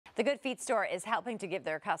The Good Feet store is helping to give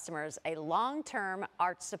their customers a long-term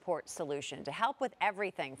arch support solution to help with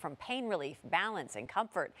everything from pain relief, balance, and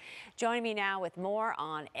comfort. Joining me now with more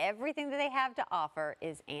on everything that they have to offer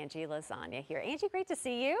is Angie Lasagna here. Angie, great to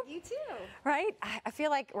see you. You too. Right? I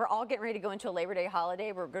feel like we're all getting ready to go into a Labor Day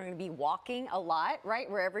holiday. We're going to be walking a lot,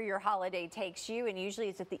 right? Wherever your holiday takes you. And usually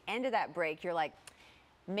it's at the end of that break, you're like,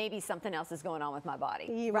 maybe something else is going on with my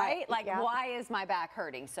body, right? Like, why is my back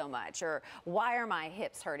hurting so much? Or why are my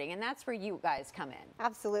hips hurting? And that's where you guys come in.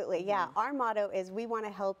 Absolutely, yeah. Our motto is we want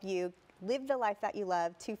to help you live the life that you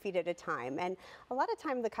love 2 feet at a time. And a lot of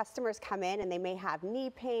time the customers come in and they may have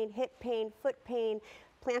knee pain, hip pain, foot pain,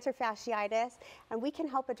 plantar fasciitis, and we can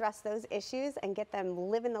help address those issues and get them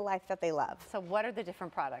living the life that they love. So what are the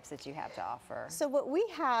different products that you have to offer? So what we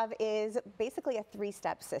have is basically a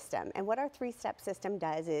 3-step system. And what our 3-step system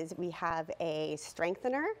does is we have a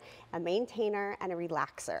strengthener, a maintainer, and a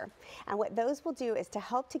relaxer. And what those will do is to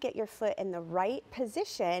help to get your foot in the right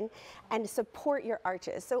position and support your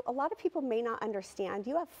arches. So a lot of people may not understand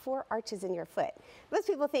you have 4 arches in your foot. Most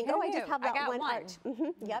people think, oh, I just have that one arch.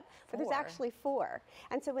 Yep, but there's actually 4.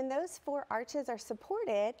 And so when those 4 arches are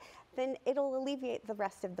supported, then it'll alleviate the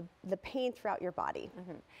rest of the pain throughout your body.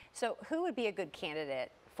 So who would be a good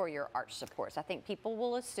candidate for your arch supports? I think people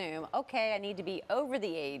will assume, okay, I need to be over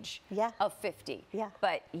the age of 50.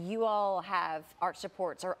 But you all have arch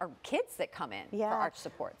supports or kids that come in for arch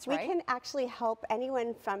supports, right? We can actually help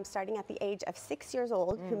anyone from starting at the age of 6 years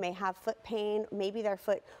old who may have foot pain, maybe their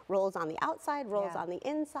foot rolls on the outside, rolls on the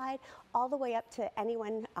inside, all the way up to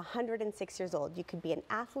anyone 106 years old. You could be an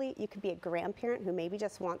athlete, you could be a grandparent who maybe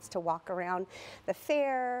just wants to walk around the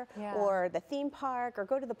fair or the theme park or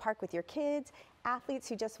go to the park with your kids, athletes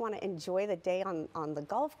who just want to enjoy the day on the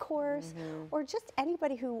golf course, or just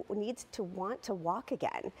anybody who needs to want to walk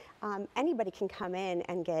again. Anybody can come in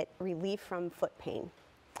and get relief from foot pain.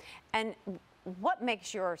 And what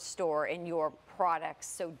makes your store and your products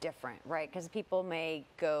so different, right? Because people may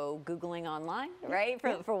go Googling online, right,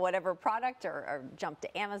 for whatever product or jump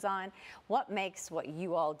to Amazon. What makes what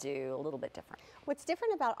you all do a little bit different? What's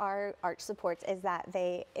different about our arch supports is that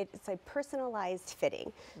it's a personalized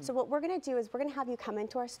fitting. So what we're going to do is we're going to have you come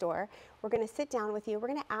into our store. We're going to sit down with you. We're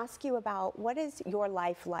going to ask you about what is your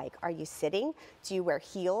life like. Are you sitting? Do you wear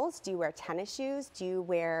heels? Do you wear tennis shoes? Do you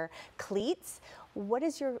wear cleats? What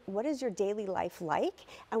is your daily life like?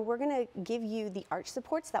 And we're going to give you the arch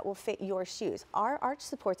supports that will fit your shoes. Our arch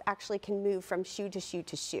supports actually can move from shoe to shoe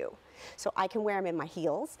to shoe. So I can wear them in my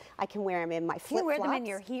heels. I can wear them in my flip-flops. You wear them in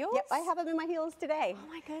your heels? Yep, I have them in my heels today. Oh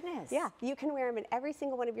my goodness. Yeah, you can wear them in every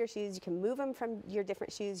single one of your shoes. You can move them from your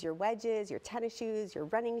different shoes, your wedges, your tennis shoes, your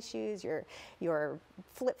running shoes, your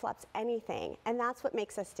flip-flops, anything. And that's what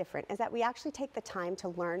makes us different, is that we actually take the time to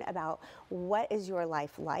learn about what is your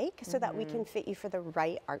life like so that we can fit you for the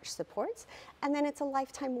right arch supports. And then it's a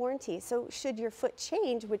lifetime warranty. So should your foot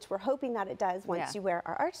change, which we're hoping that it does once you wear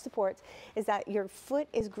our arch supports, is that your foot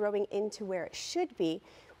is growing into where it should be,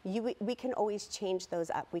 we can always change those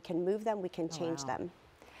up. We can move them, we can change them.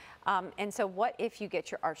 And so what if you get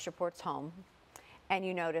your arch supports home and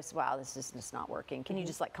you notice, wow, this is just not working? Can you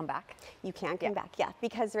just like come back? You can come back,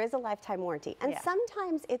 because there is a lifetime warranty. And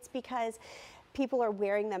sometimes it's because people are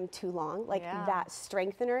wearing them too long. Like that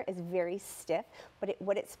strengthener is very stiff, but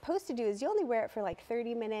what it's supposed to do is you only wear it for like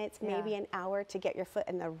 30 minutes, maybe an hour to get your foot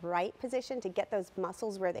in the right position, to get those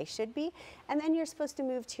muscles where they should be. And then you're supposed to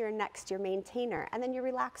move to your next, your maintainer, and then your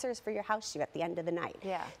relaxers for your house shoe at the end of the night.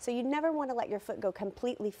 So you never want to let your foot go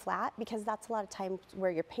completely flat, because that's a lot of times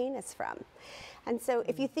where your pain is from. And so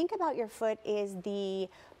if you think about your foot is the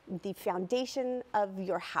foundation of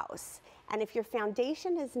your house. And if your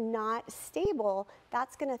foundation is not stable,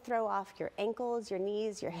 that's going to throw off your ankles, your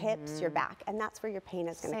knees, your hips, your back. And that's where your pain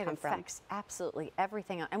is going to come from. It affects absolutely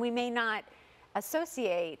everything. And we may not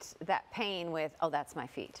associate that pain with, oh, that's my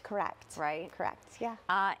feet. Correct. Right? Correct, yeah.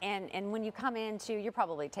 And when you come into, you're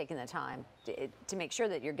probably taking the time to make sure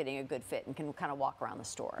that you're getting a good fit and can kind of walk around the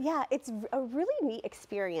store. Yeah, it's a really neat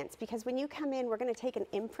experience, because when you come in, we're going to take an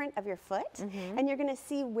imprint of your foot and you're going to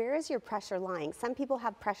see where is your pressure lying. Some people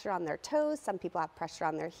have pressure on their toes, some people have pressure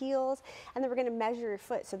on their heels, and then we're going to measure your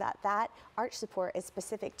foot so that that arch support is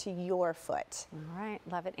specific to your foot. All right,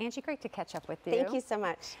 love it. Angie, great to catch up with you. Thank you so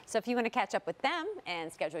much. So if you want to catch up with them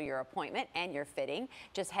and schedule your appointment and your fitting,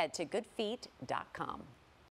 just head to goodfeet.com.